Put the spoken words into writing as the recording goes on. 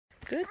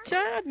Good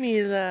job,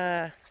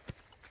 Mila.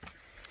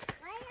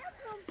 Why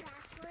don't go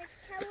backwards?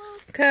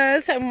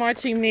 Because I'm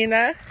watching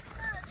Mila.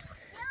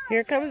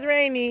 Here comes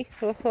Rainy.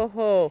 Ho, ho,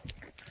 ho.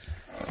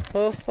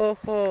 Ho, ho,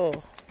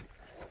 ho.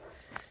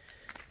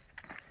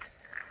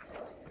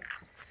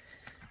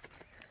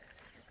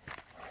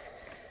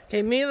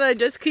 Okay, Mila,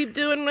 just keep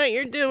doing what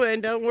you're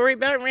doing. Don't worry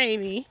about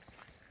Rainy.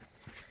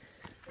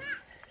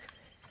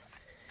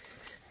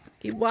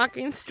 Keep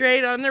walking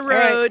straight on the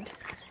road.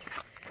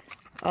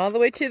 All the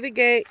way to the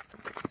gate.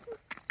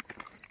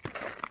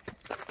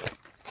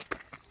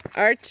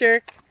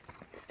 Archer,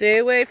 stay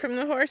away from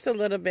the horse a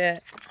little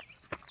bit.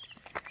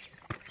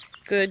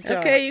 Good job.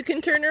 Okay, you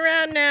can turn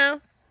around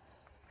now.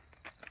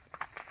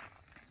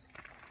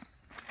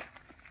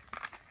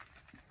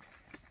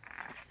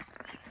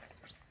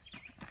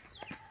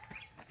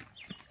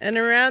 And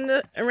around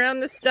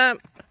the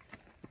stump.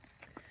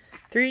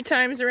 3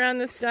 times around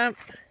the stump.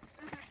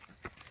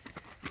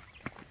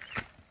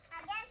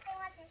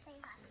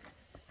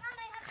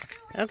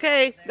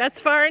 Okay, that's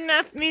far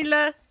enough,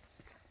 Mila.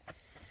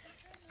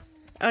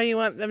 Oh, you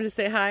want them to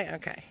say hi?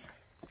 Okay.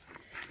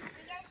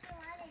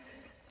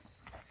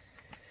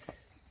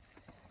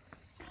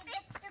 She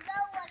gets to go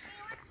where she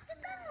wants to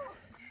go.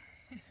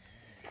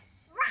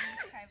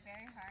 Try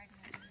very hard.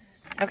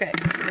 Okay,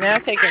 now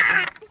take it.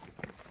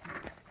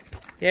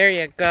 There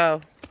you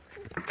go.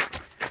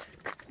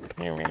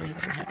 Here, Randy, you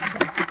can have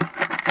some.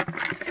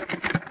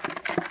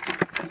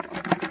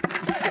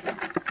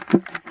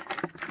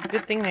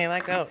 Good thing they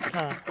like oats,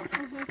 huh?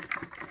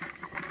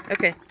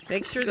 Okay,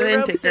 make sure the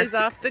rope stays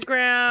off the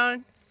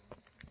ground.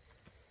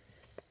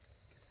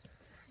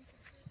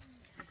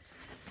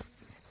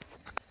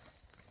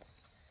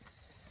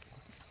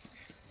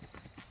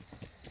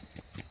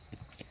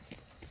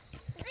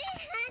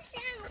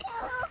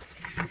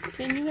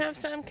 Can you have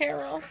some,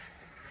 Carol?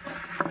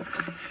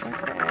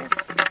 Okay.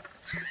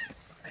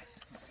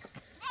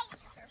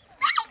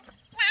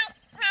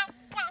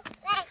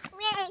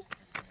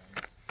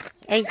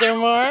 Is there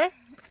more?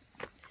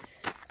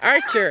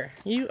 Archer,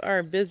 you are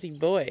a busy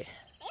boy.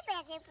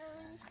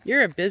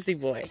 You're a busy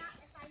boy.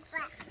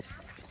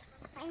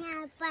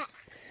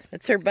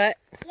 That's her butt?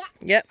 Yep.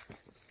 Yep.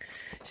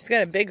 She's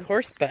got a big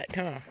horse butt,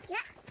 huh? Yep.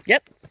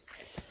 Yep.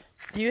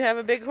 Do you have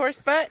a big horse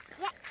butt?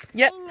 Yep.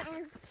 Yep.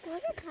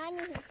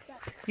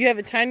 You have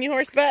a tiny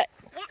horse butt?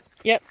 Yep.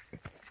 Yep.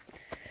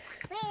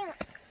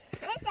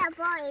 It's a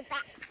boy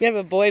butt. You have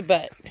a boy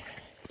butt.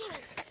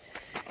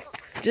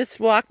 Just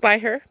walk by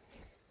her.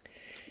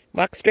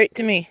 Walk straight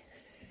to me.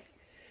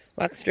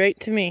 Walk straight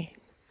to me.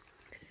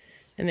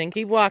 And then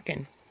keep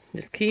walking.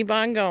 Just keep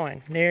on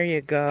going. There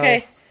you go.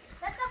 Okay.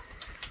 Let's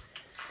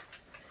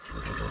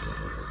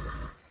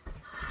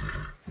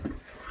go.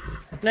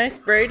 Nice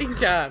braiding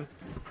job.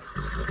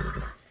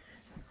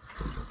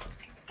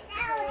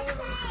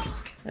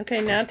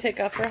 Okay, now take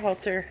off her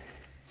halter.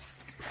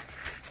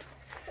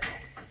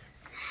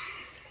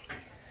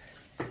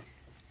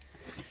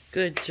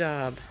 Good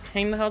job.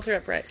 Hang the halter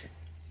upright.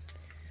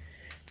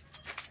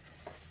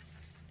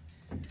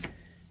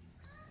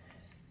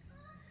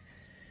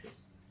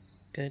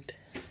 Good.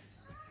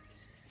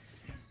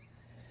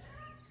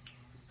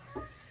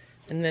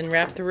 And then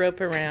wrap the rope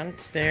around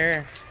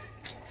there.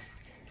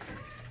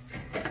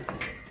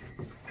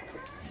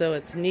 So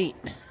it's neat.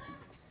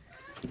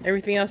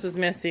 Everything else is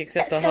messy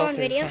except the halter.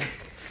 Video.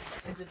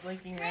 Is it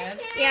blinking red?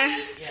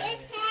 Yeah. Yeah.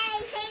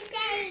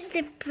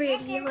 The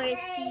pretty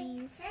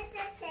horses.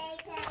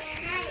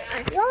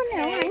 Oh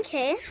no,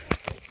 okay.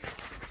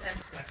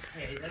 That's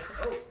okay. That's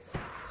oats.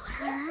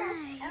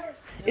 Hi.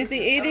 Is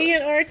he eating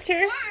it,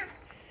 Archer?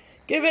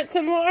 Give it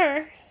some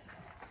more.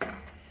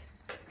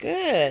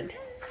 Good.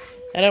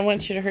 I don't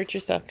want you to hurt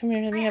yourself. Come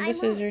here, let me have the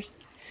scissors.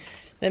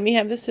 Let me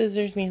have the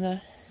scissors,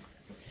 Mila.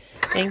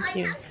 Thank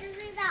you.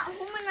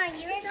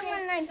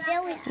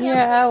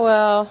 Yeah,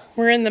 well,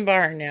 we're in the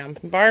barn now.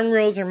 Barn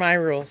rules are my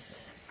rules.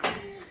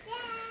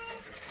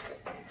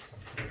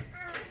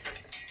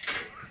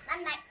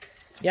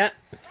 Yep.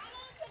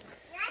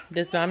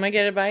 Does Mama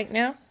get a bite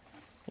now?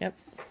 Yep.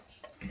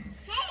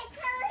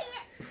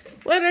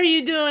 What are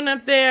you doing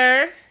up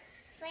there?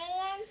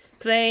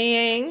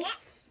 Playing.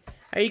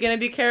 Are you gonna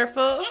be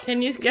careful?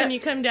 Can you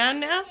come down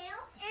now?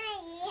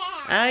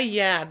 Ah,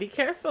 yeah. Be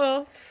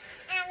careful.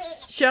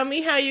 Show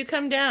me how you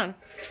come down.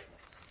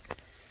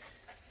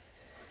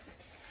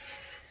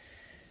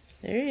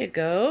 There you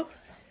go.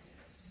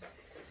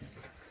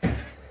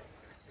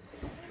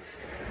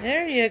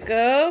 There you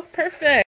go. Perfect.